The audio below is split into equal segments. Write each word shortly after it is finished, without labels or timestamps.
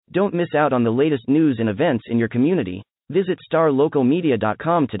Don't miss out on the latest news and events in your community. Visit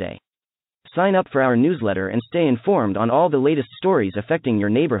starlocalmedia.com today. Sign up for our newsletter and stay informed on all the latest stories affecting your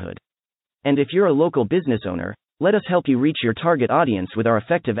neighborhood. And if you're a local business owner, let us help you reach your target audience with our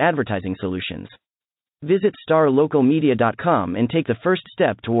effective advertising solutions. Visit starlocalmedia.com and take the first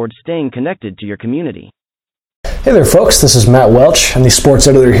step towards staying connected to your community. Hey there folks, this is Matt Welch. I'm the sports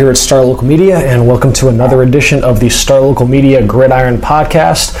editor here at Star Local Media, and welcome to another edition of the Star Local Media Gridiron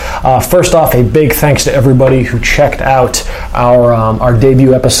Podcast. First off, a big thanks to everybody who checked out our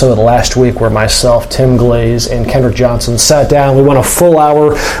debut episode last week where myself, Tim Glaze, and Kendrick Johnson sat down. We went a full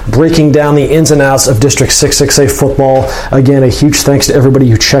hour breaking down the ins and outs of District 6-6A football. Again, a huge thanks to everybody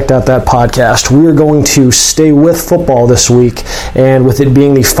who checked out that podcast. We are going to stay with football this week, and with it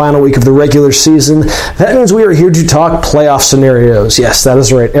being the final week of the regular season, that means we are here to talk playoff scenarios. Yes, that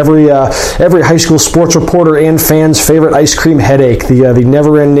is right. Every high school sports reporter and fan's favorite ice cream headache, the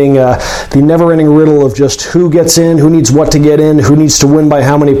never-ending riddle of just who gets in, who needs what to get in, who needs to win by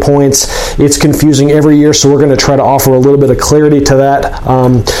how many points. It's confusing every year, so we're going to try to offer a little bit of clarity to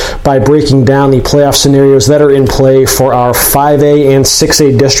that by breaking down the playoff scenarios that are in play for our 5A and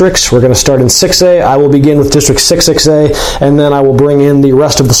 6A districts. We're going to start in 6A. I will begin with District 6-6A, and then I will bring in the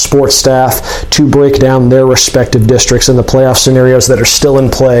rest of the sports staff to break down their respective districts and the playoff scenarios that are still in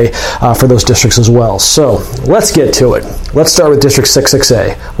play for those districts as well. So let's get to it. Let's start with District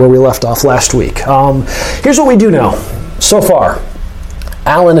 6-6A, where we left off last week. Here's what we do know so far.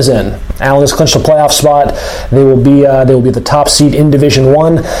 Allen is in. Allen has clinched a playoff spot. They will be the top seed in Division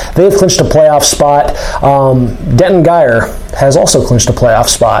 1. They have clinched a playoff spot. Denton Guyer has also clinched a playoff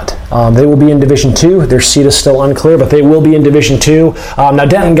spot. They will be in Division 2. Their seat is still unclear, but they will be in Division 2. Now,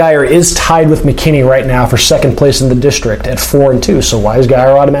 Denton Guyer is tied with McKinney right now for second place in the district at 4-2. So why is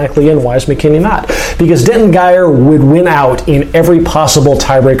Guyer automatically in? Why is McKinney not? Because Denton Guyer would win out in every possible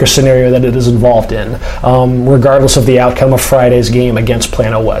tiebreaker scenario that it is involved in, regardless of the outcome of Friday's game against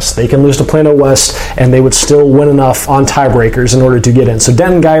Plano West. They can lose to Plano West, and they would still win enough on tiebreakers in order to get in. So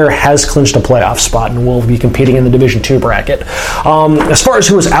Denton Guyer has clinched a playoff spot and will be competing in the Division 2 bracket. As far as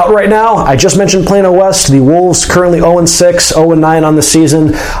who is out right now, I just mentioned Plano West. The Wolves currently 0-6, 0-9 on the season.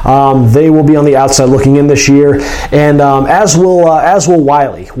 They will be on the outside looking in this year, and as will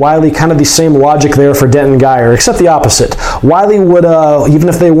Wiley. Wiley, kind of the same logic there for Denton Guyer, except the opposite. Wiley would, even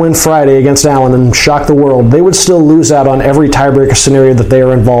if they win Friday against Allen and shock the world, they would still lose out on every tiebreaker scenario that they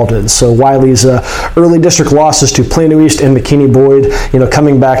are involved in. So Wiley's early district losses to Plano East and McKinney Boyd,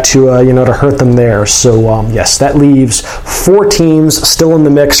 coming back to to hurt them there. So yes, that leaves 4 teams still in the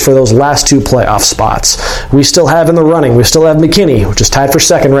mix for those last 2 playoff spots. We still have in the running. We still have McKinney, which is tied for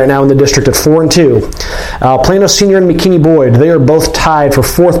second right now in the district at 4-2. Plano Senior and McKinney Boyd, they are both tied for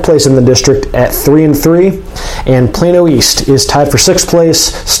 4th place in the district at 3-3. And Plano East is tied for 6th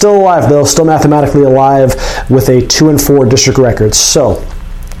place, still alive though, still mathematically alive with a 2-4 district record. So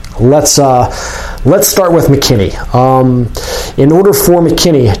let's start with McKinney. In order for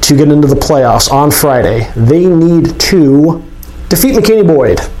McKinney to get into the playoffs on Friday, they need to defeat McKinney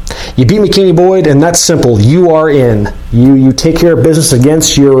Boyd. You beat McKinney Boyd, and that's simple. You are in. You take care of business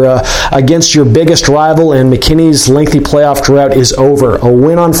against your biggest rival, and McKinney's lengthy playoff drought is over. A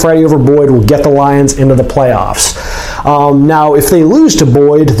win on Friday over Boyd will get the Lions into the playoffs. Now, if they lose to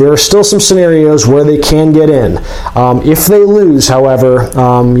Boyd, there are still some scenarios where they can get in. If they lose, however,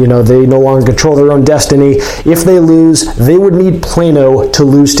 they no longer control their own destiny. If they lose, they would need Plano to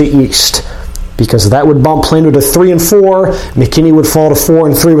lose to East, because that would bump Plano to 3-4. McKinney would fall to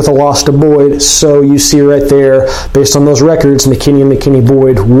 4-3 with a loss to Boyd. So you see right there, based on those records, McKinney and McKinney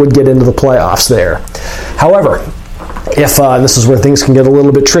Boyd would get into the playoffs there. However, if this is where things can get a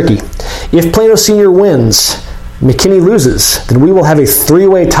little bit tricky, if Plano Senior wins, McKinney loses, then we will have a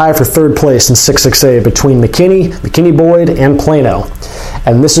 3-way tie for 3rd place in 6-6A between McKinney Boyd, and Plano.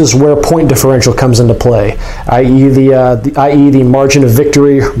 And this is where point differential comes into play, i.e. the margin of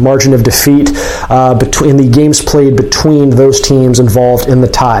victory, margin of defeat between the games played between those teams involved in the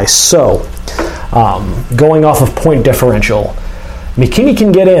tie. So, going off of point differential, McKinney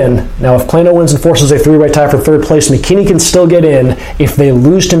can get in. Now, if Plano wins and forces a 3-way tie for 3rd place, McKinney can still get in if they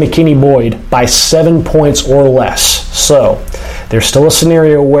lose to McKinney Boyd by 7 points or less. So, there's still a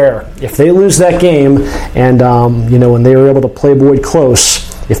scenario where if they lose that game and, when they were able to play Boyd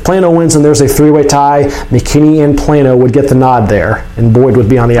close, if Plano wins and there's a 3-way tie, McKinney and Plano would get the nod there, and Boyd would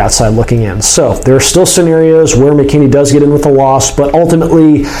be on the outside looking in. So there are still scenarios where McKinney does get in with a loss, but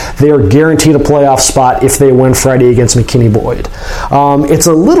ultimately they are guaranteed a playoff spot if they win Friday against McKinney Boyd. It's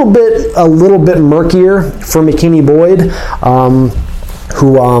a little bit murkier for McKinney Boyd,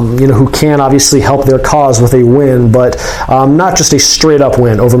 who can obviously help their cause with a win, but not just a straight up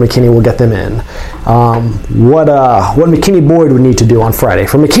win over McKinney will get them in. What McKinney Boyd would need to do on Friday. In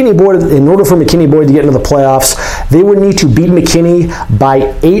order for McKinney Boyd to get into the playoffs, they would need to beat McKinney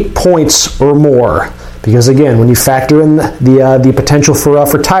by 8 points or more. Because again, when you factor in the potential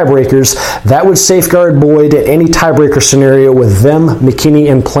for tiebreakers, that would safeguard Boyd in any tiebreaker scenario with them,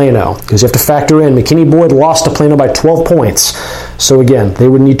 McKinney, and Plano. Because you have to factor in McKinney Boyd lost to Plano by 12 points. So again, they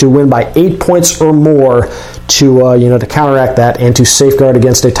would need to win by 8 points or more to counteract that and to safeguard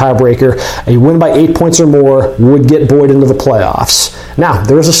against a tiebreaker. A win by 8 points or more would get Boyd into the playoffs. Now,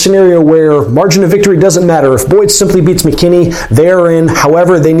 there is a scenario where margin of victory doesn't matter. If Boyd simply beats McKinney, they're in.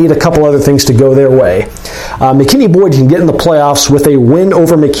 However, they need a couple other things to go their way. McKinney Boyd can get in the playoffs with a win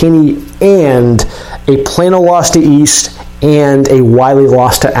over McKinney and a Plano loss to East and a Wiley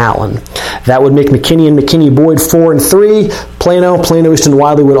loss to Allen. That would make McKinney and McKinney Boyd 4-3. Plano, East, and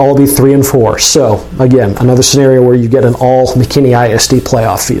Wiley would all be 3-4. So, again, another scenario where you get an all McKinney ISD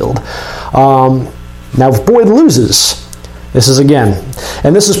playoff field. Now, if Boyd loses, this is again,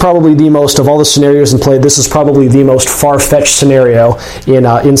 and this is probably the most, of all the scenarios in play, this is probably the most far-fetched scenario in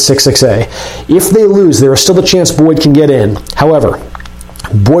 6-6A. If they lose, there is still a chance Boyd can get in. However,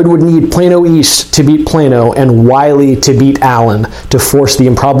 Boyd would need Plano East to beat Plano and Wiley to beat Allen to force the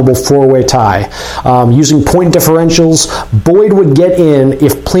improbable four-way tie. Using point differentials, Boyd would get in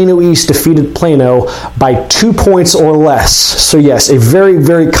if Plano East defeated Plano by 2 points or less. So yes, a very,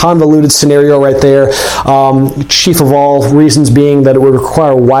 very convoluted scenario right there. Chief of all reasons being that it would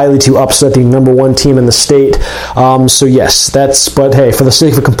require Wiley to upset the number one team in the state. So yes, but hey, for the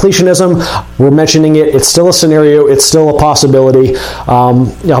sake of completionism, we're mentioning it. It's still a scenario. It's still a possibility.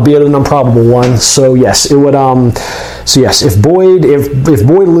 Albeit an improbable one. So yes, it would. If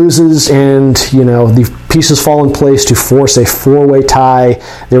Boyd loses and the pieces fall in place to force a four-way tie,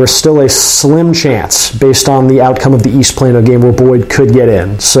 there is still a slim chance, based on the outcome of the East Plano game, where Boyd could get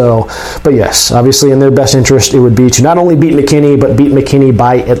in. So, but yes, obviously in their best interest, it would be to not only beat McKinney, but beat McKinney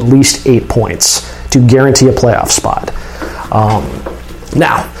by at least 8 points to guarantee a playoff spot.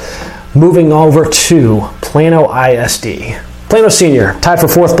 Now, moving over to Plano ISD. Plano Senior, tied for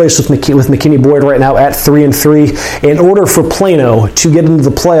fourth place with McKinney Boyd right now at 3-3. In order for Plano to get into the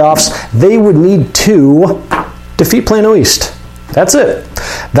playoffs, they would need to defeat Plano East. That's it.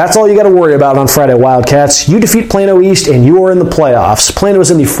 That's all you got to worry about on Friday, Wildcats. You defeat Plano East and you are in the playoffs. Plano is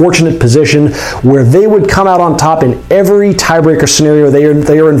in the fortunate position where they would come out on top in every tiebreaker scenario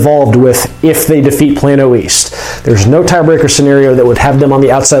they are involved with if they defeat Plano East. There's no tiebreaker scenario that would have them on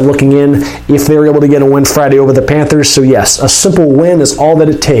the outside looking in if they're able to get a win Friday over the Panthers. So yes, a simple win is all that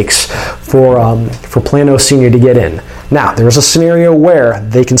it takes for Plano Senior to get in. Now, there is a scenario where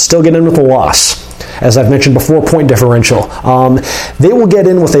they can still get in with a loss. As I've mentioned before, point differential. They will get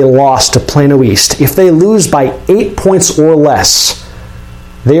in with a loss to Plano East. If they lose by 8 points or less,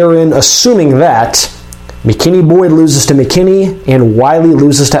 they are in, assuming that McKinney Boyd loses to McKinney and Wiley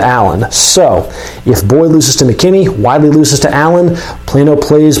loses to Allen. So, if Boyd loses to McKinney, Wiley loses to Allen, Plano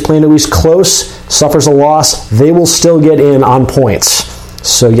plays Plano East close, suffers a loss, they will still get in on points.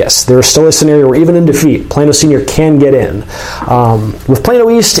 So yes, there is still a scenario where even in defeat, Plano Senior can get in. With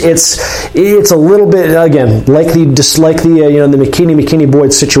Plano East, it's a little bit, again, like the McKinney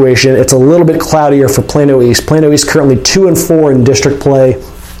Boyd situation. It's a little bit cloudier for Plano East. Plano East currently 2-4 in district play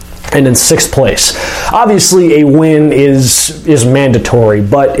and in 6th place. Obviously, a win is mandatory,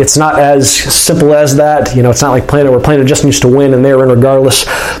 but it's not as simple as that. It's not like Plano, where Plano just needs to win and they're in regardless.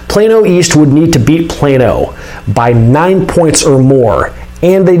 Plano East would need to beat Plano by 9 points or more.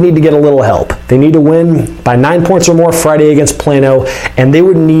 And they need to get a little help. They need to win by 9 points or more Friday against Plano, and they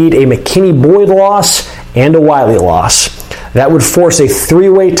would need a McKinney Boyd loss and a Wiley loss. That would force a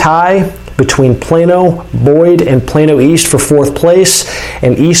three-way tie between Plano, Boyd, and Plano East for 4th place,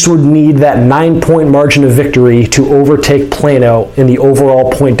 and East would need that 9-point margin of victory to overtake Plano in the overall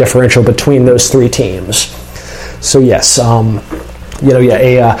point differential between those three teams. So yes, a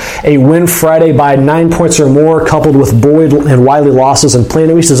win Friday by 9 points or more, coupled with Boyd and Wiley losses, and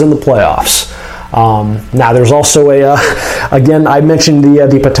Plano East is in the playoffs. Now, there's also again, I mentioned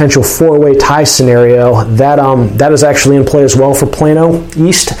the potential four-way tie scenario. That is actually in play as well for Plano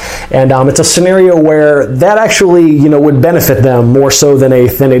East, and it's a scenario where that actually would benefit them more so than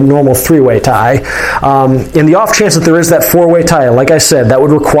a normal three-way tie. In the off chance that there is that four-way tie, like I said, that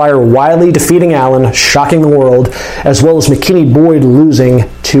would require Wiley defeating Allen, shocking the world, as well as McKinney Boyd losing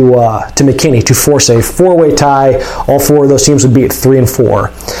to McKinney to force a four-way tie. All four of those teams would be at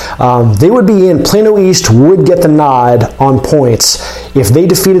 3-4. They would be in. Plano East would get the nod on points if they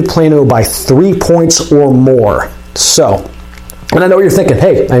defeated Plano by 3 points or more. So, And I know what you're thinking,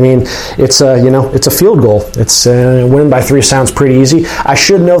 hey, I mean, it's a field goal. It's winning by 3 sounds pretty easy. I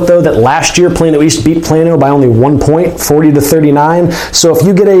should note, though, that last year Plano East beat Plano by only 1 point, 40-39. So if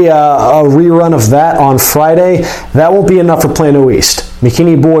you get a rerun of that on Friday, that won't be enough for Plano East.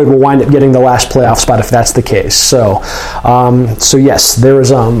 McKinney-Boyd will wind up getting the last playoff spot if that's the case. So yes, there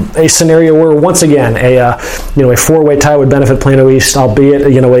is a scenario where once again a 4-way tie would benefit Plano East, albeit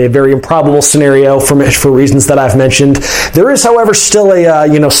a very improbable scenario for reasons that I've mentioned. There is, however, still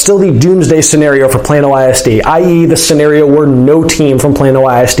the doomsday scenario for Plano ISD, i.e. the scenario where no team from Plano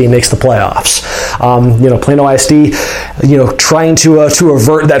ISD makes the playoffs. Plano ISD, trying to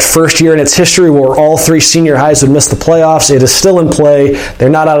avert that first year in its history where all 3 senior highs would miss the playoffs. It is still in play. They're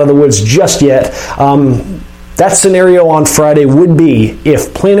not out of the woods just yet. That scenario on Friday would be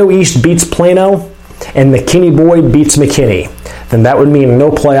if Plano East beats Plano and McKinney-Boyd beats McKinney. Then that would mean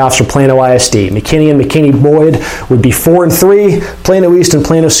no playoffs for Plano ISD. McKinney and McKinney-Boyd would be 4-3. Plano East and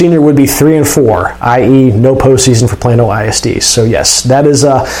Plano Senior would be 3-4, i.e. no postseason for Plano ISD. So yes, that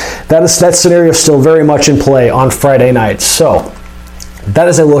scenario still very much in play on Friday night. So that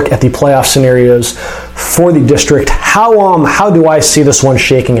is a look at the playoff scenarios for the district. How do I see this one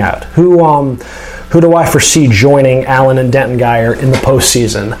shaking out? Who do I foresee joining Allen and Denton Guyer in the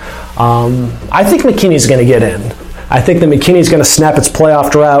postseason? I think McKinney's going to get in. I think that McKinney's going to snap its playoff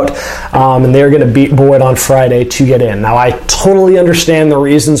drought, and they're going to beat Boyd on Friday to get in. Now, I totally understand the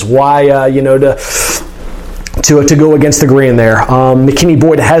reasons why, to go against the grain there.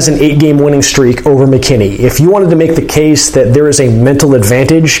 McKinney-Boyd has an 8-game winning streak over McKinney. If you wanted to make the case that there is a mental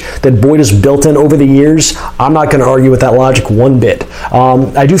advantage that Boyd has built in over the years, I'm not going to argue with that logic one bit.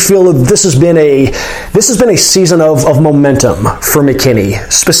 I do feel that this has been a season of momentum for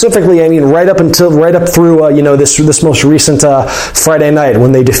McKinney. Specifically, I mean, right up through this most recent Friday night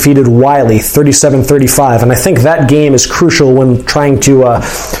when they defeated Wiley 37-35, and I think that game is crucial when trying to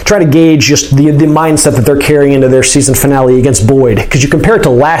gauge just the mindset that they're carrying into their season finale against Boyd. Because you compare it to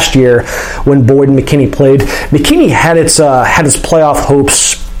last year when Boyd and McKinney played, McKinney had its playoff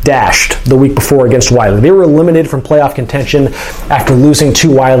hopes dashed the week before against Wiley. They were eliminated from playoff contention after losing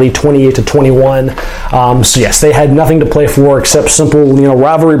to Wiley 28-21. So yes, they had nothing to play for except simple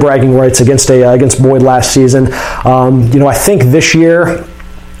rivalry bragging rights against Boyd last season. I think this year,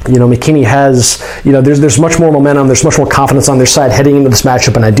 McKinney has, there's much more momentum, there's much more confidence on their side heading into this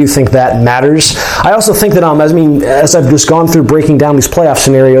matchup, and I do think that matters. I also think that, as I've just gone through breaking down these playoff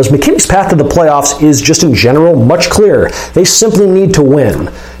scenarios, McKinney's path to the playoffs is just in general much clearer. They simply need to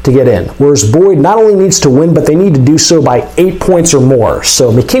win to get in, whereas Boyd not only needs to win, but they need to do so by 8 points or more.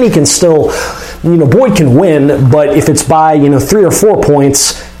 So McKinney can still, Boyd can win, but if it's by, 3 or 4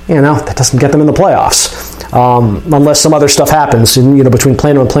 points, that doesn't get them in the playoffs. Unless some other stuff happens between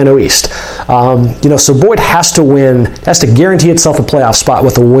Plano and Plano East. So Boyd has to win, has to guarantee itself a playoff spot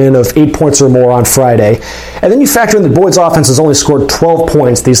with a win of 8 points or more on Friday. And then you factor in that Boyd's offense has only scored 12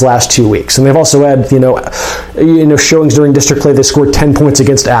 points these last 2 weeks. And they've also had, showings during district play. They scored 10 points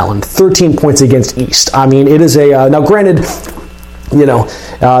against Allen, 13 points against East. It is now granted,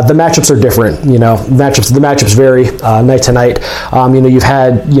 the matchups are different. The matchups vary night to night. You've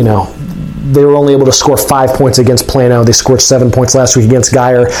had, they were only able to score 5 points against Plano. They scored 7 points last week against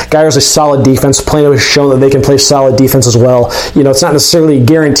Guyer. Guyer's a solid defense. Plano has shown that they can play solid defense as well. It's not necessarily a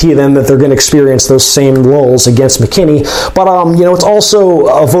guarantee then that they're going to experience those same lulls against McKinney. But, it's also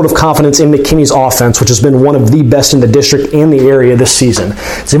a vote of confidence in McKinney's offense, which has been one of the best in the district and the area this season.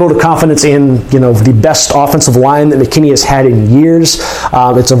 It's a vote of confidence in, the best offensive line that McKinney has had in years.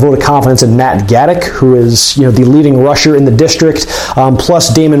 It's a vote of confidence in Matt Gaddick, who is, the leading rusher in the district,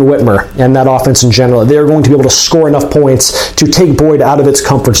 plus Damon Whitmer and that offense in general. They're going to be able to score enough points to take Boyd out of its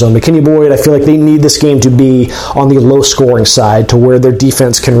comfort zone. McKinney-Boyd, I feel like they need this game to be on the low-scoring side to where their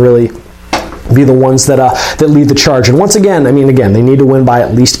defense can really be the ones that lead the charge. And once again, they need to win by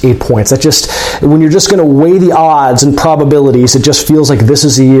at least 8 points. That just, when you're just going to weigh the odds and probabilities, it just feels like this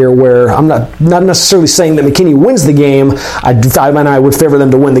is a year where I'm not necessarily saying that McKinney wins the game. I would favor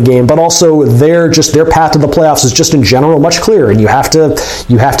them to win the game, but also their path to the playoffs is just in general much clearer, and you have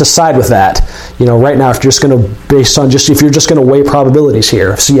to side with that. Right now, if you're just going to weigh probabilities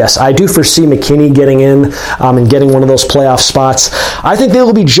here. So yes, I do foresee McKinney getting in and getting one of those playoff spots. I think they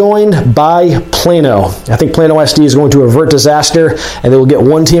will be joined by Plano. I think Plano ISD is going to avert disaster, and they will get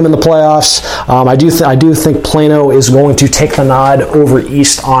one team in the playoffs. I do think Plano is going to take the nod over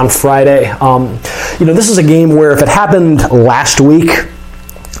East on Friday. This is a game where if it happened last week,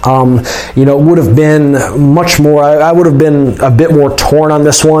 It would have been much more. I would have been a bit more torn on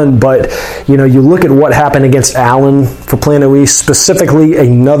this one, but you look at what happened against Allen for Plano East, specifically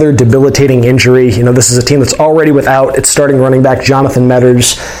another debilitating injury. This is a team that's already without its starting running back Jonathan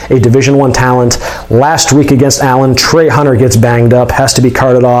Metters, a Division I talent. Last week against Allen, Trey Hunter gets banged up, has to be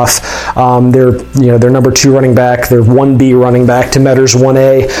carted off. Their number 2 running back, their 1B running back to Metters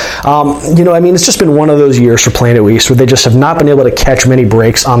 1A. It's just been one of those years for Plano East where they just have not been able to catch many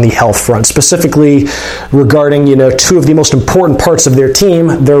breaks on the health front, specifically regarding, 2 of the most important parts of their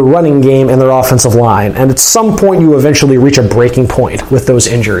team, their running game and their offensive line. And at some point, you eventually reach a breaking point with those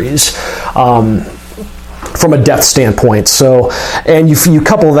injuries. From a depth standpoint. So, and you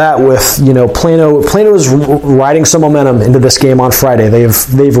couple that with, Plano is riding some momentum into this game on Friday.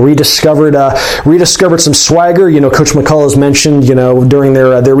 They've rediscovered some swagger. Coach McCullough has mentioned, during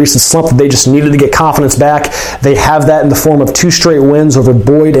their recent slump that they just needed to get confidence back. They have that in the form of 2 straight wins over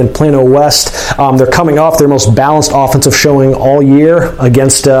Boyd and Plano West. They're coming off their most balanced offensive showing all year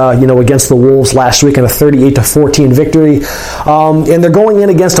against the Wolves last week in a 38-14 victory. And they're going in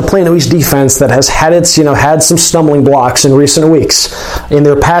against a Plano East defense that has had some stumbling blocks in recent weeks. In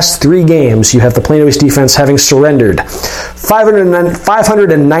their past 3 games, you have the Plano East defense having surrendered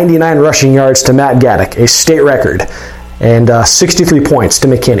 599 rushing yards to Matt Gaddick, a state record, and 63 points to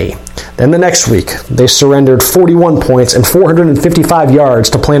McKinney. Then the next week, they surrendered 41 points and 455 yards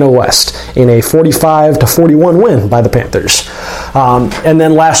to Plano West in a 45-41 win by the Panthers. And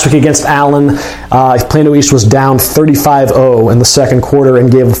then last week against Allen, Plano East was down 35-0 in the second quarter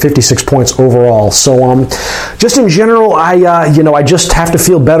and gave 56 points overall. So just in general, I just have to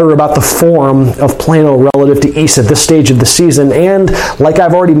feel better about the form of Plano relative to East at this stage of the season. And like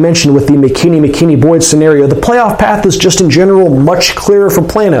I've already mentioned with the McKinney-Boyd scenario, the playoff path is just in general much clearer for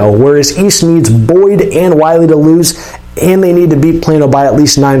Plano, whereas East needs Boyd and Wiley to lose, and they need to beat Plano by at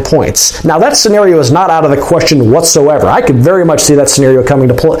least 9 points. Now, that scenario is not out of the question whatsoever. I could very much see that scenario coming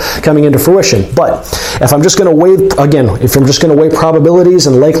into fruition. But if I'm just going to weigh probabilities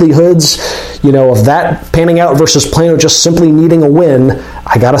and likelihoods, of that panning out versus Plano just simply needing a win,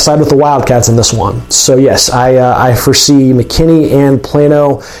 I got to side with the Wildcats in this one. So yes, I foresee McKinney and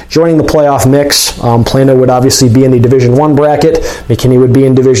Plano joining the playoff mix. Plano would obviously be in the Division I bracket. McKinney would be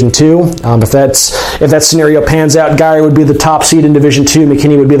in Division II. If that scenario pans out, Gary would be the top seed in Division II.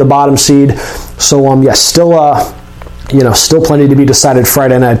 McKinney would be the bottom seed. So yes, still plenty to be decided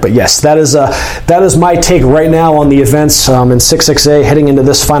Friday night. But yes, that is my take right now on the events in 6-6A heading into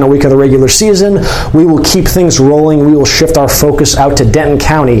this final week of the regular season. We will keep things rolling. We will shift our focus out to Denton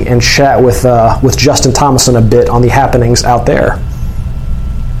County and chat with Justin Thomason a bit on the happenings out there.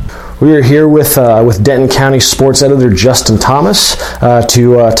 We are here with Denton County sports editor Justin Thomas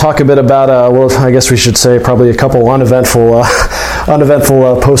to talk a bit about, I guess we should say probably a couple uneventful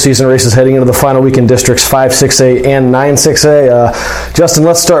postseason races heading into the final week in Districts 5-6A and 9-6A. Justin,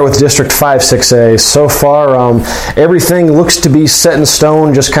 let's start with District 5-6A. So far, everything looks to be set in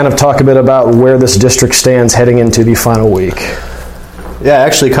stone. Just kind of talk a bit about where this district stands heading into the final week. Yeah,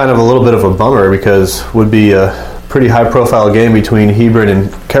 actually kind of a little bit of a bummer because would be a pretty high-profile game between Hebron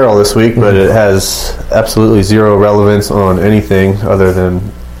and Carroll this week, but it has absolutely zero relevance on anything other than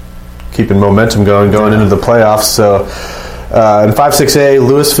keeping momentum going into the playoffs. So in 5-6A,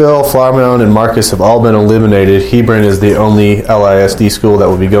 Louisville, Flower Mound, and Marcus have all been eliminated. Hebron is the only LISD school that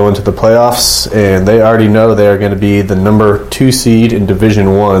will be going to the playoffs, and they already know they are going to be the number 2 seed in Division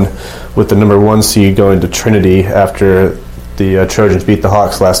I, with the number 1 seed going to Trinity after the Trojans beat the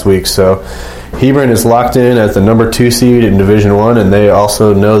Hawks last week. So Hebron is locked in as the number 2 seed in Division I, and they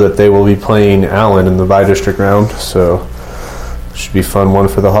also know that they will be playing Allen in the bi-district round. So it should be a fun one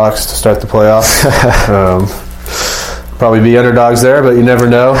for the Hawks to start the playoffs. Probably be underdogs there, but you never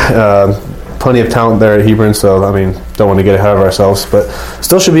know. Plenty of talent there at Hebron, so don't want to get ahead of ourselves, but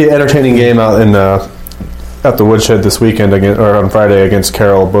still should be an entertaining game out in at the Woodshed this weekend on Friday against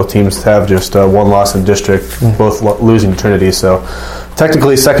Carroll. Both teams have just 1 loss in district, both losing to Trinity. So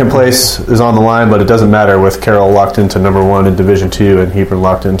technically second place is on the line, but it doesn't matter with Carroll locked into number 1 in Division II and Hebron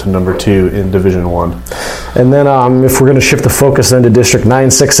locked into number 2 in Division I. And then if we're going to shift the focus then to District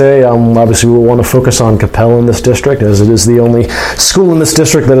 9-6A, obviously we will want to focus on Capella in this district, as it is the only school in this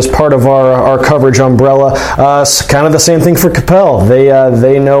district that is part of our coverage umbrella. It's kind of the same thing for Capella.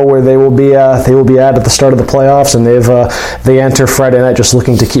 They know where they will be at the start of the playoffs, and they enter Friday night just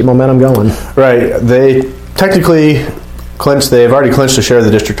looking to keep momentum going. Right. They've already clinched to share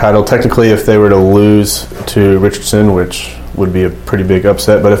the district title. Technically, if they were to lose to Richardson, which would be a pretty big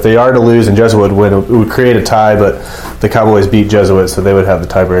upset. But if they are to lose and Jesuit would win, it would create a tie, but the Cowboys beat Jesuit, so they would have the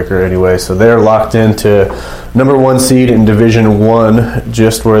tiebreaker anyway. So they're locked into number 1 seed in Division 1,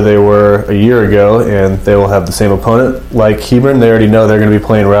 just where they were a year ago, and they will have the same opponent. Like Hebron, they already know they're going to be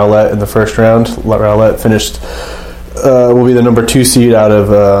playing Rowlett in the first round. Rowlett will be the number 2 seed out of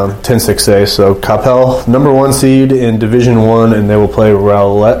 10-6A. So Coppell, number 1 seed in Division 1, and they will play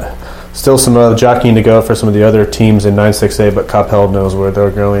Rowlett. Still some jockeying to go for some of the other teams in 9-6A, but Coppell knows where they're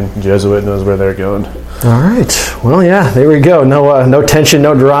going. Jesuit knows where they're going. All right. Well, yeah, there we go. No tension,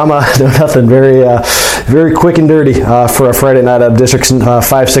 no drama, no nothing. Very quick and dirty for a Friday night of Districts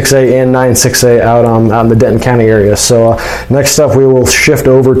 5-6A and 9-6A out in the Denton County area. So next up, we will shift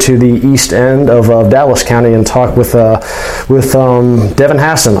over to the east end of Dallas County and talk with Devin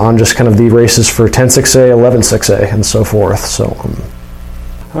Hassan on just kind of the races for 10-6A, 11-6A, and so forth. So.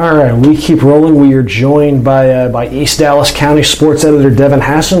 All right, we keep rolling. We are joined by East Dallas County sports editor Devin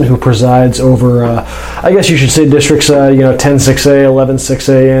Hassan, who presides over, I guess you should say, districts 10-6A,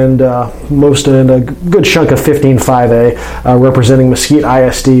 11-6A, and most and a good chunk of 15-5A, representing Mesquite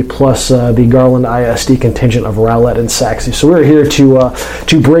ISD plus the Garland ISD contingent of Rowlett and Saxe. So we're here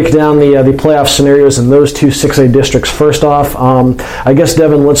to break down the playoff scenarios in those two 6A districts. First off, I guess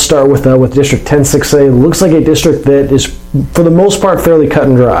Devin, let's start with District 10-6A. Looks like a district that is, for the most part, fairly cut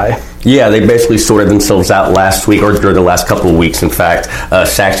and dry. Yeah, they basically sorted themselves out last week, or during the last couple of weeks, in fact.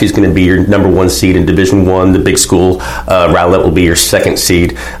 Saxe is going to be your number 1 seed in Division 1, the big school. Rowlett will be your 2nd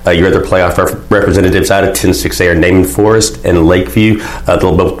seed. Your other playoff representatives out of 10-6A are Naaman Forest and Lakeview.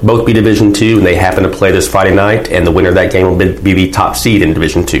 They'll both be Division 2, and they happen to play this Friday night, and the winner of that game will be the top seed in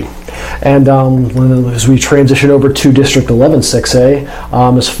Division 2. And as we transition over to District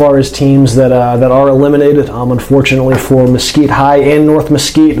 11-6A, as far as teams that are eliminated, unfortunately for Mesquite High and North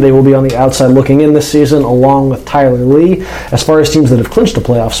Mesquite, they will be on the outside looking in this season, along with Tyler Lee. As far as teams that have clinched a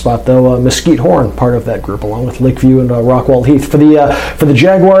playoff spot, though, Mesquite Horn, part of that group, along with Lakeview and Rockwall Heath. For the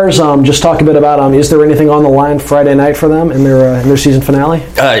Jaguars, just talk a bit about, is there anything on the line Friday night for them in their season finale?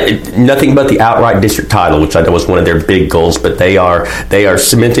 Nothing but the outright district title, which I know was one of their big goals, but they are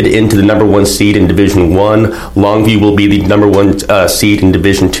cemented into the number 1 seed in Division 1. Longview will be the number 1 seed in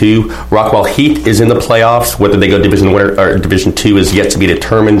Division 2. Rockwall Heath is in the playoffs. Whether they go Division 1 or Division 2 is yet to be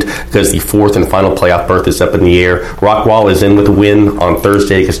determined, because the 4th and final playoff berth is up in the air. Rockwall is in with a win on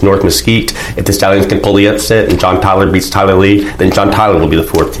Thursday against North Mesquite. If the Stallions can pull the upset and John Tyler beats Tyler Lee, then John Tyler will be the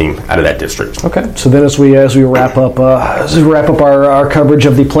 4th team out of that district. Okay, so then as we wrap up our coverage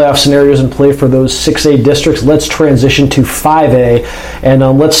of the playoff scenarios and play for those 6A districts, let's transition to 5A, and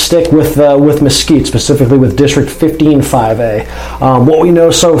let's stick with Mesquite, specifically with District 15-5A. What we know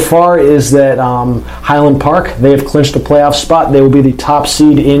so far is that Highland Park, they have clinched a playoff spot. They will be the top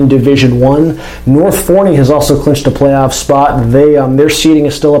seed in Division 1. North Forney has also clinched a playoff spot. Their seeding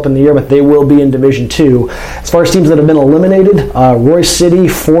is still up in the air, but they will be in Division 2. As far as teams that have been eliminated, Royce City,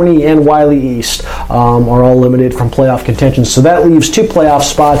 Forney, and Wiley East are all eliminated from playoff contention. So that leaves 2 playoff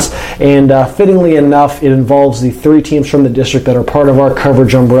spots, and fittingly enough, it involves the 3 teams from the district that are part of our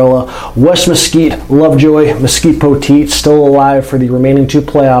coverage umbrella. West Mesquite, Lovejoy, Mesquite Poteet still alive for the remaining 2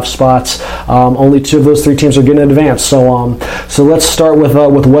 playoff spots. Only 2 of those 3 teams are getting advanced. So let's start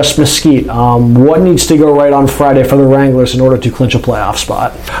with West Mesquite. What needs to go right on Friday for the Wranglers in order to clinch a playoff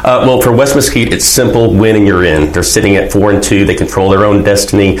spot? Well, for West Mesquite, it's simple: win and you're in. They're sitting at 4-2. They control their own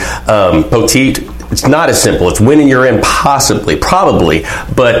destiny. Poteet, it's not as simple. It's win and you're in, possibly, probably,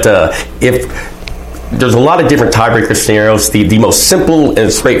 but if there's a lot of different tiebreaker scenarios. The most simple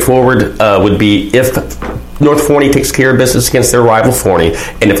and straightforward would be if North Forney takes care of business against their rival Forney,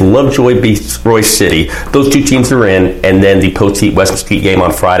 and if Lovejoy beats Royce City, those 2 teams are in, and then the Poteet West Mesquite game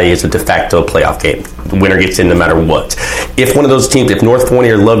on Friday is a de facto playoff game. The winner gets in no matter what. If one of those teams, if North Forney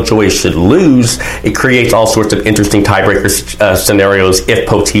or Lovejoy should lose, it creates all sorts of interesting tiebreaker scenarios if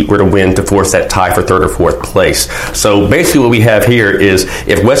Poteet were to win to force that tie for 3rd or 4th place. So basically what we have here is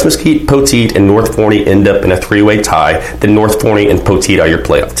if West Mesquite, Poteet, and North Forney end up in a 3-way tie, then North Forney and Poteet are your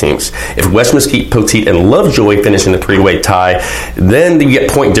playoff teams. If West Mesquite, Poteet, and Lovejoy finish in a 3-way tie, then you get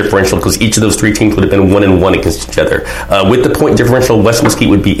point differential, because each of those 3 teams would have been 1-1 against each other. With the point differential, West Mesquite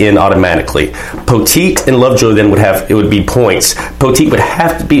would be in automatically. Poteet and Lovejoy then would be points. Poteet would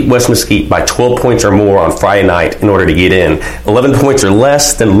have to beat West Mesquite by 12 points or more on Friday night in order to get in. 11 points or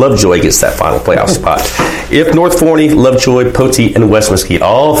less, then Lovejoy gets that final playoff spot. If North Forney, Lovejoy, Poteet, and West Mesquite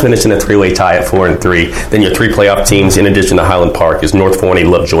all finish in a 3-way tie at 4-3, then your 3 playoff teams, in addition to Highland Park, is North Forney,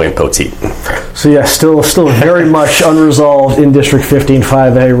 Lovejoy, and Poteet. So yeah, still very much unresolved in District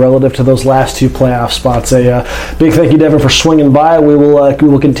 15-5A relative to those last two playoff spots. A big thank you, Devin, for swinging by. We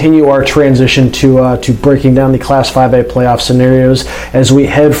will continue our transition to breaking down the Class 5A playoff scenarios as we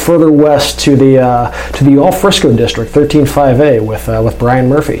head further west to the All Frisco District 13-5A with Brian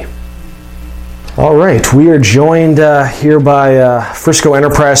Murphy. All right, we are joined here by Frisco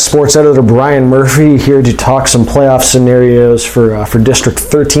Enterprise sports editor Brian Murphy here to talk some playoff scenarios for District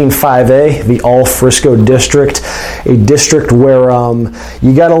 13-5A, the All Frisco District, a district where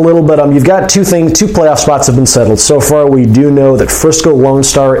you got a little bit. You've got two playoff spots have been settled so far. We do know that Frisco Lone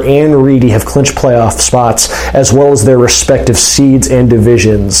Star and Reedy have clinched playoff spots as well as their respective seeds and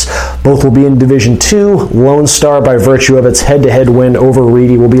divisions. Both will be in Division 2. Lone Star, by virtue of its head-to-head win over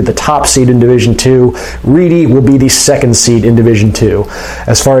Reedy, will be the top seed in Division 2. Reedy will be the second seed in Division 2.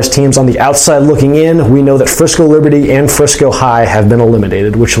 As far as teams on the outside looking in, we know that Frisco Liberty and Frisco High have been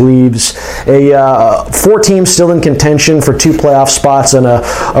eliminated, which leaves four teams still in contention for two playoff spots and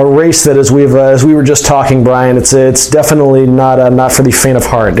a race that, as we were just talking, Brian, it's definitely not for the faint of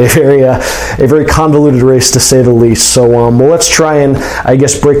heart. A very convoluted race, to say the least. So let's try and, I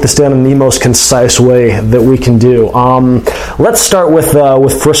guess, break this down in the most concise way that we can do. Let's start with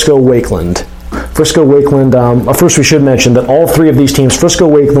Frisco Wakeland. Frisco Wakeland, first we should mention that all three of these teams, Frisco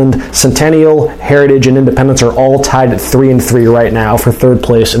Wakeland, Centennial, Heritage, and Independence, are all tied at 3-3 right now for third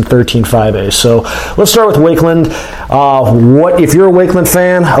place in 13-5A. So let's start with Wakeland. If you're a Wakeland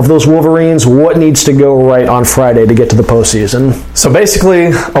fan of those Wolverines, what needs to go right on Friday to get to the postseason? So basically,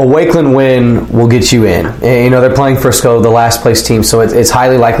 a Wakeland win will get you in. And, they're playing Frisco, the last place team, so it's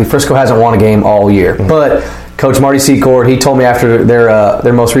highly likely. Frisco hasn't won a game all year. Mm-hmm. But Coach Marty Secord, he told me after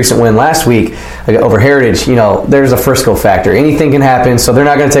their most recent win last week over Heritage, there's a Frisco factor. Anything can happen, so they're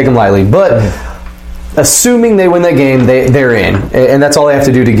not going to take them lightly. But assuming they win that game, they're in. And that's all they have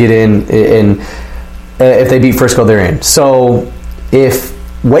to do to get in. And if they beat Frisco, they're in. So if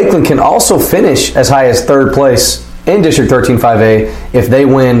Wakeland can also finish as high as third place in District 13-5A, if they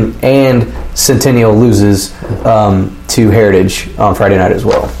win and Centennial loses to Heritage on Friday night as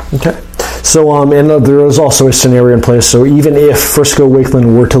well. Okay. So, and there is also a scenario in place. So, even if Frisco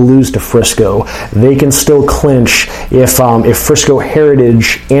Wakeland were to lose to Frisco, they can still clinch if Frisco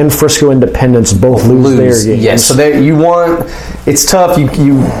Heritage and Frisco Independence both lose their games. Yes. So it's tough.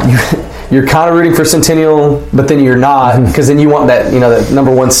 You're kind of rooting for Centennial, but then you're not, because then you want that that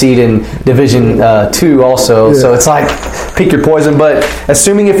number one seed in Division 2 also. Yeah. So it's like pick your poison. But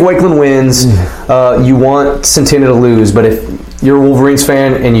assuming if Wakeland wins, you want Centennial to lose. But if you're a Wolverines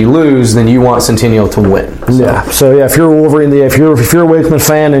fan and you lose, then you want Centennial to win. So if you're a Wolverine, if you're a Wakeland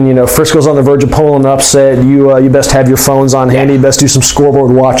fan and Frisco's on the verge of pulling an upset, you best have your phones on handy. You best do some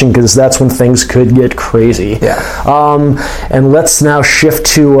scoreboard watching, because that's when things could get crazy. Yeah. And let's now shift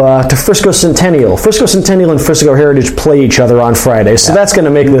to Frisco Centennial. Frisco Centennial and Frisco Heritage play each other on Friday, so that's going to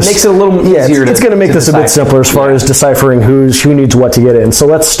make this makes it a little easier. It's going to make this a bit simpler as far as deciphering who needs what to get in. So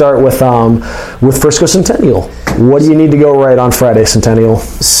let's start with Frisco Centennial. What do you need to go right on Friday, Centennial?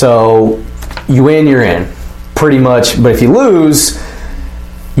 So you win, you're in, pretty much. But if you lose,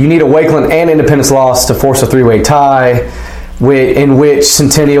 you need a Wakeland and Independence loss to force a three-way tie, in which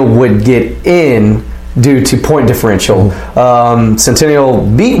Centennial would get in due to point differential. Centennial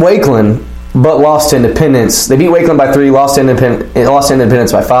beat Wakeland, but lost to Independence. They beat Wakeland by 3, lost to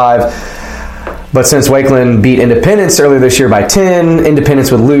Independence by 5. But since Wakeland beat Independence earlier this year by 10, Independence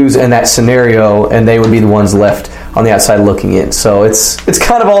would lose in that scenario, and they would be the ones left on the outside looking in. So it's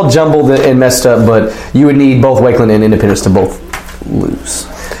kind of all jumbled and messed up, but you would need both Wakeland and Independence to both lose.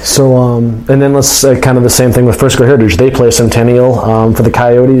 So, and then let's kind of the same thing with Frisco Heritage. They play Centennial for the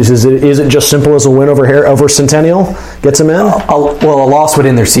Coyotes. Is it just simple as a win over Centennial gets them in? A loss would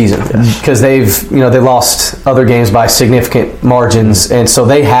end their season, because they lost other games by significant margins, and so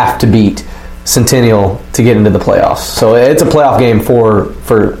they have to beat Centennial to get into the playoffs. So it's a playoff game for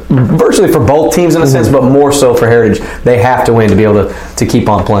virtually for both teams in a sense, but more so for Heritage. They have to win to be able to keep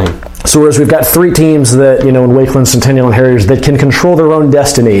on playing. So whereas we've got three teams that, in Wakeland, Centennial, and Heritage that can control their own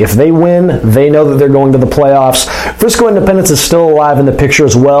destiny. If they win, they know that they're going to the playoffs. Frisco Independence is still alive in the picture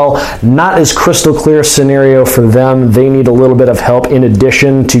as well. Not as crystal clear scenario for them. They need a little bit of help in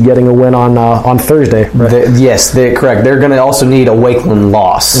addition to getting a win on Thursday. Right? Yes, they're correct. They're going to also need a Wakeland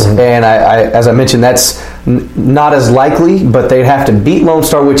loss. Mm-hmm. And I, as I mentioned, that's not as likely, but they'd have to beat Lone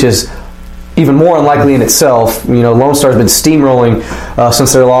Star, which is even more unlikely in itself. Lone Star's been steamrolling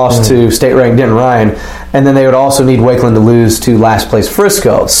since their loss to state-ranked Denton Ryan, and then they would also need Wakeland to lose to last place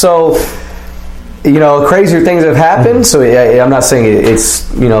Frisco. So, crazier things have happened. So I'm not saying it's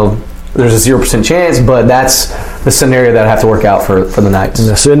there's a 0% chance, but that's the scenario that I have to work out for the Knights.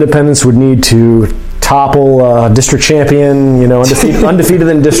 Yeah, so Independence would need to topple district champion, undefeated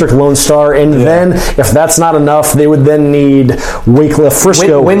in district Lone Star, and then if that's not enough, they would then need Waycliffe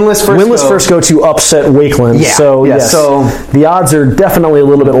Frisco, winless Frisco to upset Wakeland. Yeah. So so the odds are definitely a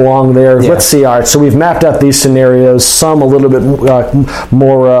little bit long there. Yeah. Let's see. All right, so we've mapped out these scenarios. Some a little bit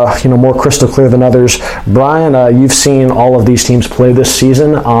more crystal clear than others. Brian, you've seen all of these teams play this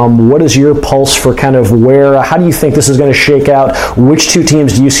season. What is your pulse for kind of how do you think this is going to shake out? Which two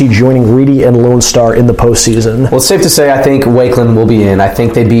teams do you see joining Reedy and Lone Star in the postseason? Well, it's safe to say I think Wakeland will be in. I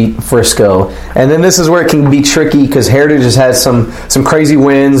think they beat Frisco. And then this is where it can be tricky because Heritage has had some crazy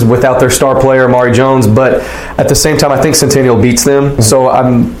wins without their star player, Amari Jones. But at the same time, I think Centennial beats them. Mm-hmm.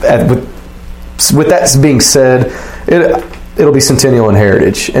 So with that being said, it'll be Centennial and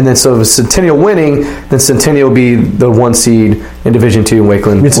Heritage. And then so if Centennial winning, then Centennial will be the 1 seed in Division II, and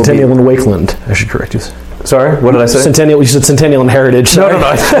Wakeland. It's Centennial and Wakeland. I should correct you. Sorry, what did I say? Centennial. You said Centennial and Heritage. Sorry.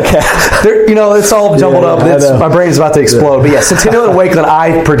 No. Okay. It's all jumbled up. My brain's about to explode. But yeah, Centennial and Wakeland,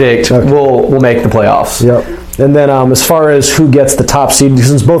 I predict will make the playoffs. Yep. And then as far as who gets the top seed,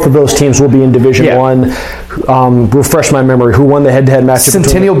 since both of those teams will be in Division I, refresh my memory. Who won the head-to-head matchup?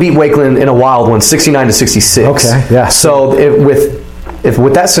 Centennial beat Wakeland in a wild one, 69-66. Okay. Yeah. So if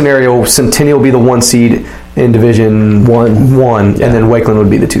with that scenario, Centennial will be the 1 seed in Division One, and then Wakeland would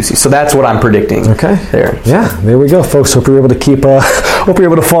be the 2 seed. So that's what I'm predicting. Okay. There we go, folks. Hope you're able to hope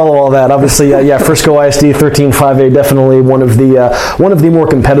you're able to follow all that. Obviously, Frisco ISD 13-5A, definitely one of the more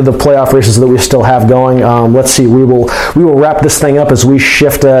competitive playoff races that we still have going. Let's see. We will wrap this thing up as we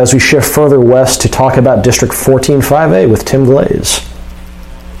shift further west to talk about District 14-5A with Tim Glaze.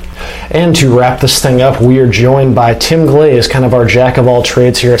 And to wrap this thing up, we are joined by Tim Glaze, kind of our jack of all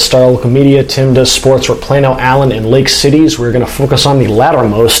trades here at Star Local Media. Tim does sports for Plano, Allen, and Lake Cities. We're going to focus on the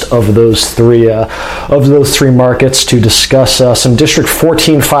lattermost of those three markets to discuss some District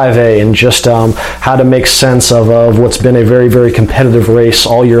 14-5A and just how to make sense of what's been a very, very competitive race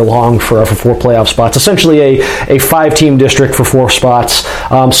all year long for 4 playoff spots. Essentially a 5-team district for 4 spots.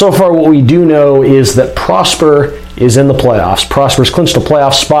 So far, what we do know is that Prosper is in the playoffs. Prosper's clinched a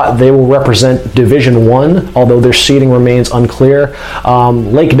playoff spot. They will represent Division I, although their seeding remains unclear.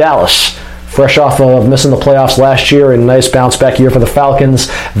 Lake Dallas, fresh off of missing the playoffs last year, and a nice bounce back year for the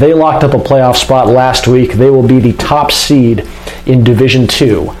Falcons. They locked up a playoff spot last week. They will be the top seed in Division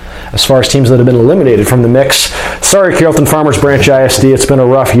II. As far as teams that have been eliminated from the mix, sorry, Carrollton Farmers Branch ISD, it's been a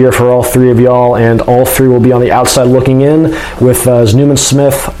rough year for all 3 of y'all, and all 3 will be on the outside looking in, with Newman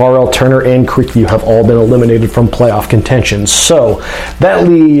Smith, R.L. Turner, and Creekview have all been eliminated from playoff contention. So that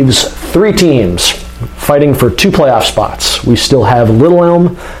leaves 3 teams fighting for 2 playoff spots. We still have Little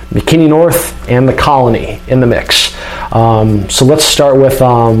Elm, McKinney North, and the Colony in the mix. So let's start with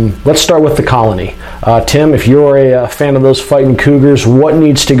the Colony. Tim, if you're a fan of those fighting Cougars, what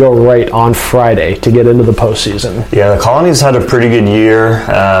needs to go right on Friday to get into the postseason? Yeah, the Colony's had a pretty good year.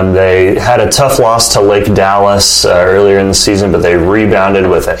 They had a tough loss to Lake Dallas earlier in the season, but they rebounded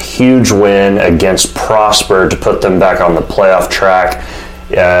with a huge win against Prosper to put them back on the playoff track.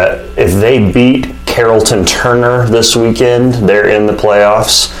 If they beat Carrollton Turner this weekend, they're in the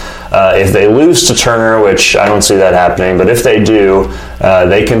playoffs. If they lose to Turner, which I don't see that happening, but if they do,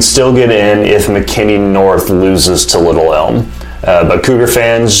 they can still get in if McKinney North loses to Little Elm. But Cougar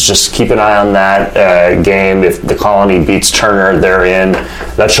fans, just keep an eye on that game. If the Colony beats Turner, they're in.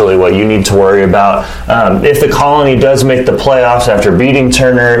 That's really what you need to worry about. If the Colony does make the playoffs after beating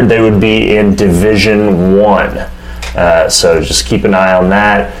Turner, they would be in Division I. So just keep an eye on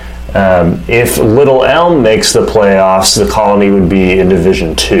that. If Little Elm makes the playoffs, the Colony would be in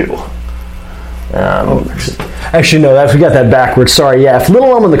Division II. Actually, no, we got that backwards. Sorry, yeah. If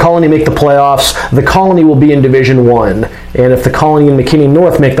Little Elm and the Colony make the playoffs, the Colony will be in Division I. And if the Colony and McKinney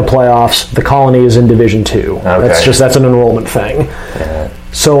North make the playoffs, the Colony is in Division II. Okay. That's an enrollment thing. Yeah.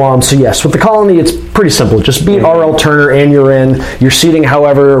 So yes, with the Colony, it's pretty simple. Just beat R.L. Turner and you're in. Your seeding,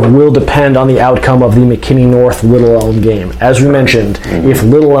 however, will depend on the outcome of the McKinney North-Little Elm game. As we mentioned, if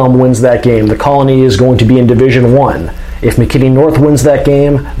Little Elm wins that game, the Colony is going to be in Division I. If McKinney North wins that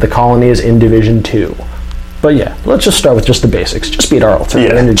game, the Colony is in Division II. But yeah, let's just start with just the basics. Just beat R.L.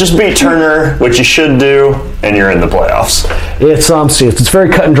 Turner. Yeah, just beat Turner, which you should do, and you're in the playoffs. It's very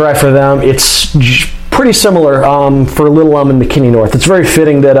cut and dry for them. It's pretty similar for Little Elm and McKinney North. It's very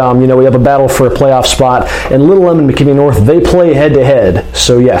fitting that we have a battle for a playoff spot, and Little Elm and McKinney North, they play head-to-head.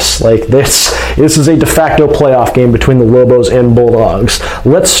 So yes, like this is a de facto playoff game between the Lobos and Bulldogs.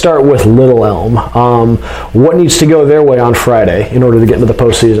 Let's start with Little Elm. What needs to go their way on Friday in order to get into the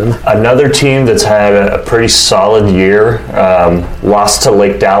postseason? Another team that's had a pretty solid year. Lost to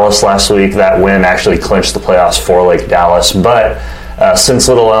Lake Dallas last week. That win actually clinched the playoffs for Lake Dallas, but since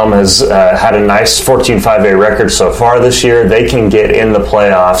Little Elm has had a nice 14-5A record so far this year, they can get in the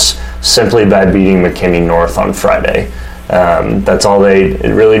playoffs simply by beating McKinney North on Friday. That's all they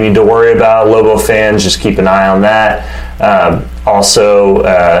really need to worry about. Lobo fans, just keep an eye on that. Also,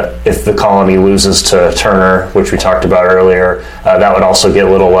 if the Colony loses to Turner, which we talked about earlier, that would also get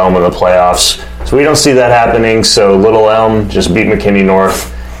Little Elm in the playoffs. So we don't see that happening, so Little Elm, just beat McKinney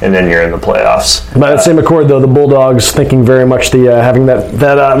North, and then you're in the playoffs. By that same accord, though, the Bulldogs thinking very much having that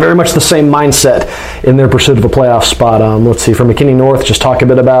very much the same mindset in their pursuit of a playoff spot. Let's see, for McKinney North, just talk a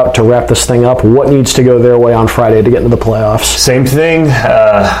bit about, to wrap this thing up, what needs to go their way on Friday to get into the playoffs? Same thing,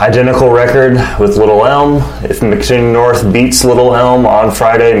 identical record with Little Elm. If McKinney North beats Little Elm on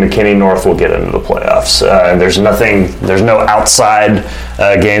Friday, McKinney North will get into the playoffs. There's no outside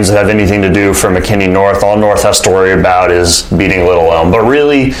games that have anything to do for McKinney North. All North has to worry about is beating Little Elm. But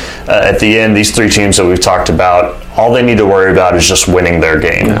really, at the end, these three teams that we've talked about, all they need to worry about is just winning their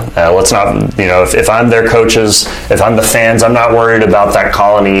game. Yeah. Let's not, if I'm their coaches, if I'm the fans, I'm not worried about that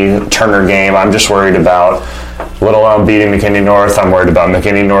Colony Turner game. I'm just worried about Little Elm beating McKinney North. I'm worried about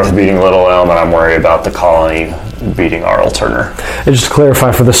McKinney North beating Little Elm, and I'm worried about the Colony beating Arl Turner. And just to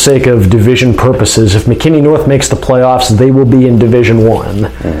clarify, for the sake of division purposes, if McKinney North makes the playoffs, they will be in Division 1.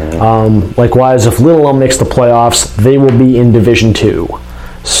 Mm-hmm. Likewise, if Little Elm makes the playoffs, they will be in Division 2.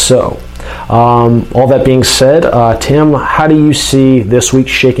 So, all that being said, Tim, how do you see this week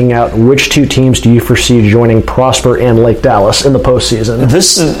shaking out? Which two teams do you foresee joining Prosper and Lake Dallas in the postseason?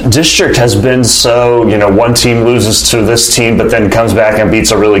 This district has been so, one team loses to this team, but then comes back and beats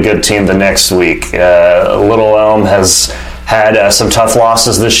a really good team the next week. Little Elm has had some tough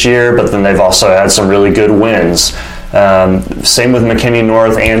losses this year, but then they've also had some really good wins. Same with McKinney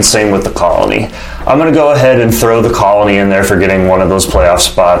North and same with the Colony. I'm going to go ahead and throw the Colony in there for getting one of those playoff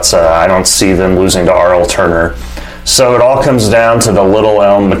spots. I don't see them losing to Arl Turner. So it all comes down to the Little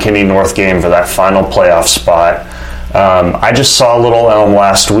Elm McKinney North game for that final playoff spot. I just saw Little Elm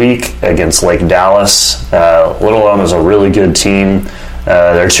last week against Lake Dallas. Little Elm is a really good team.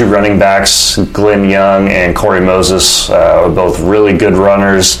 Their two running backs, Glenn Young and Corey Moses, are both really good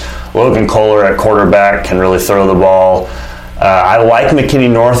runners. Logan Kohler at quarterback can really throw the ball. I like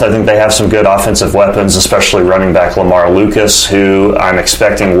McKinney North. I think they have some good offensive weapons, especially running back Lamar Lucas, who I'm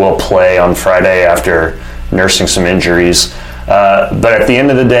expecting will play on Friday after nursing some injuries. But at the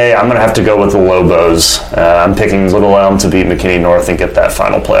end of the day, I'm going to have to go with the Lobos. I'm picking Little Elm to beat McKinney North and get that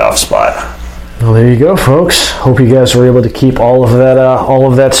final playoff spot. Well, there you go, folks. Hope you guys were able to keep all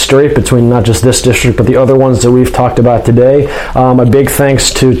of that straight between not just this district, but the other ones that we've talked about today. A big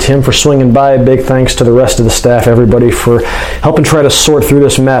thanks to Tim for swinging by. A big thanks to the rest of the staff, everybody, for helping try to sort through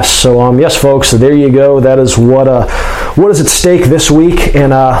this mess. So, yes, folks, there you go. That is what is at stake this week. And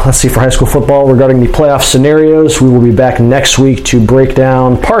let's see, for high school football, regarding the playoff scenarios, we will be back next week to break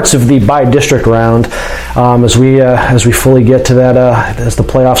down parts of the by-district round as we fully get to that, as the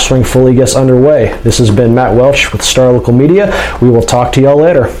playoff swing fully gets underway. This has been Matt Welch with Star Local Media. We will talk to y'all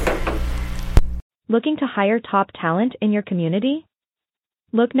later. Looking to hire top talent in your community?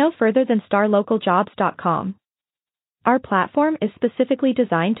 Look no further than starlocaljobs.com. Our platform is specifically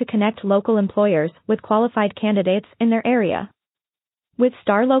designed to connect local employers with qualified candidates in their area. With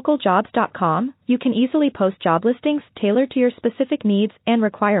starlocaljobs.com, you can easily post job listings tailored to your specific needs and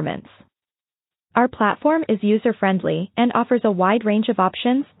requirements. Our platform is user-friendly and offers a wide range of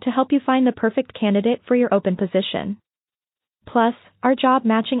options to help you find the perfect candidate for your open position. Plus, our job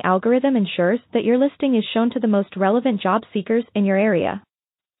matching algorithm ensures that your listing is shown to the most relevant job seekers in your area.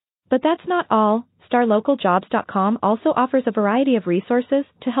 But that's not all. StarLocalJobs.com also offers a variety of resources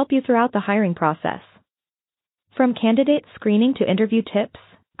to help you throughout the hiring process. From candidate screening to interview tips,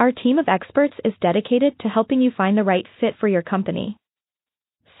 our team of experts is dedicated to helping you find the right fit for your company.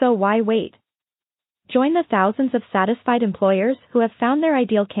 So why wait? Join the thousands of satisfied employers who have found their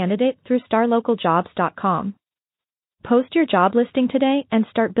ideal candidate through StarLocalJobs.com. Post your job listing today and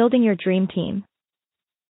start building your dream team.